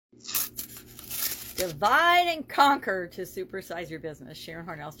Divide and conquer to supersize your business. Sharon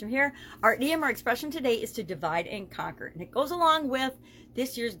Hornellstrom here. Our idiom or expression today is to divide and conquer. And it goes along with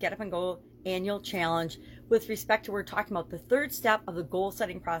this year's Get Up and Go annual challenge with respect to, we're talking about the third step of the goal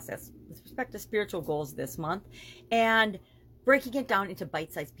setting process with respect to spiritual goals this month, and breaking it down into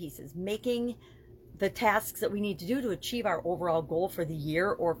bite-sized pieces, making the tasks that we need to do to achieve our overall goal for the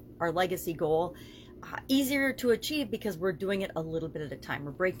year or our legacy goal easier to achieve because we're doing it a little bit at a time.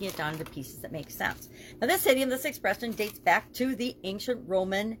 We're breaking it down into pieces that make sense. Now, this idiom, this expression dates back to the ancient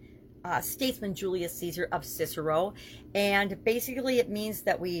Roman statesman Julius Caesar of Cicero, and basically it means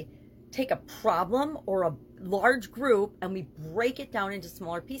that we take a problem or a large group and we break it down into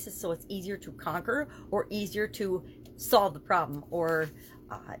smaller pieces so it's easier to conquer or easier to solve the problem or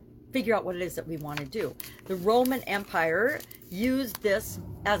figure out what it is that we want to do. The Roman Empire used this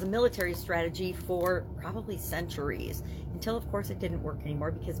as a military strategy for probably centuries, until of course it didn't work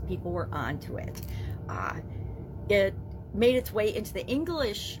anymore because people were onto it. It made its way into the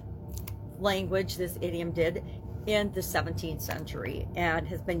English language, this idiom did, in the 17th century and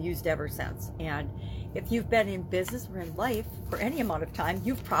has been used ever since. And if you've been in business or in life for any amount of time,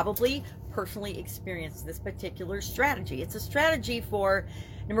 you've probably personally experienced this particular strategy. It's a strategy for,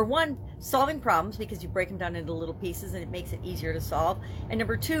 number one, solving problems because you break them down into little pieces and it makes it easier to solve. And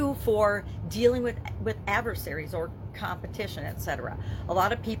number two, for dealing with adversaries or competition, etc. A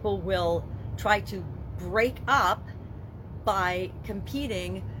lot of people will try to break up by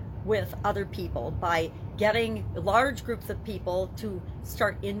competing with other people, by getting large groups of people to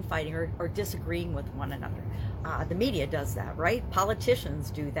start infighting or disagreeing with one another. The media does that, right?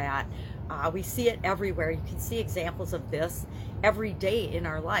 Politicians do that. We see it everywhere. You can see examples of this every day in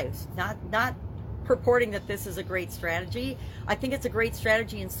our lives. Not purporting that this is a great strategy. I think it's a great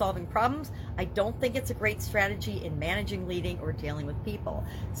strategy in solving problems. I don't think it's a great strategy in managing, leading, or dealing with people.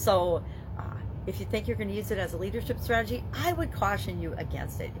 So if you think you're going to use it as a leadership strategy, I would caution you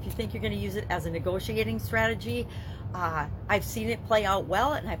against it. If you think you're going to use it as a negotiating strategy, I've seen it play out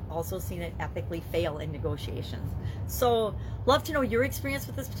well, and I've also seen it epically fail in negotiations. So, love to know your experience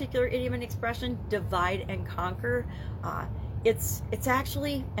with this particular idiom and expression, divide and conquer. It's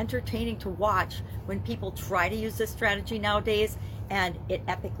actually entertaining to watch when people try to use this strategy nowadays, and it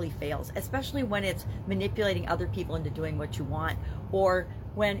epically fails, especially when it's manipulating other people into doing what you want, or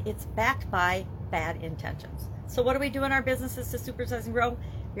when it's backed by bad intentions. So what do we do in our businesses to supersize and grow?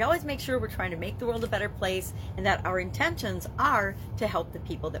 We always make sure we're trying to make the world a better place and that our intentions are to help the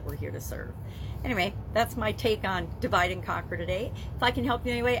people that we're here to serve. Anyway, that's my take on divide and conquer today. If I can help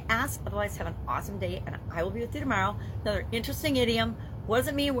you in any way, ask. Otherwise, have an awesome day, and I will be with you tomorrow. Another interesting idiom. What does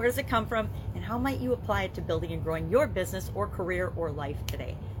it mean? Where does it come from? And how might you apply it to building and growing your business or career or life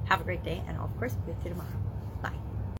today? Have a great day, and I'll, of course, be with you tomorrow.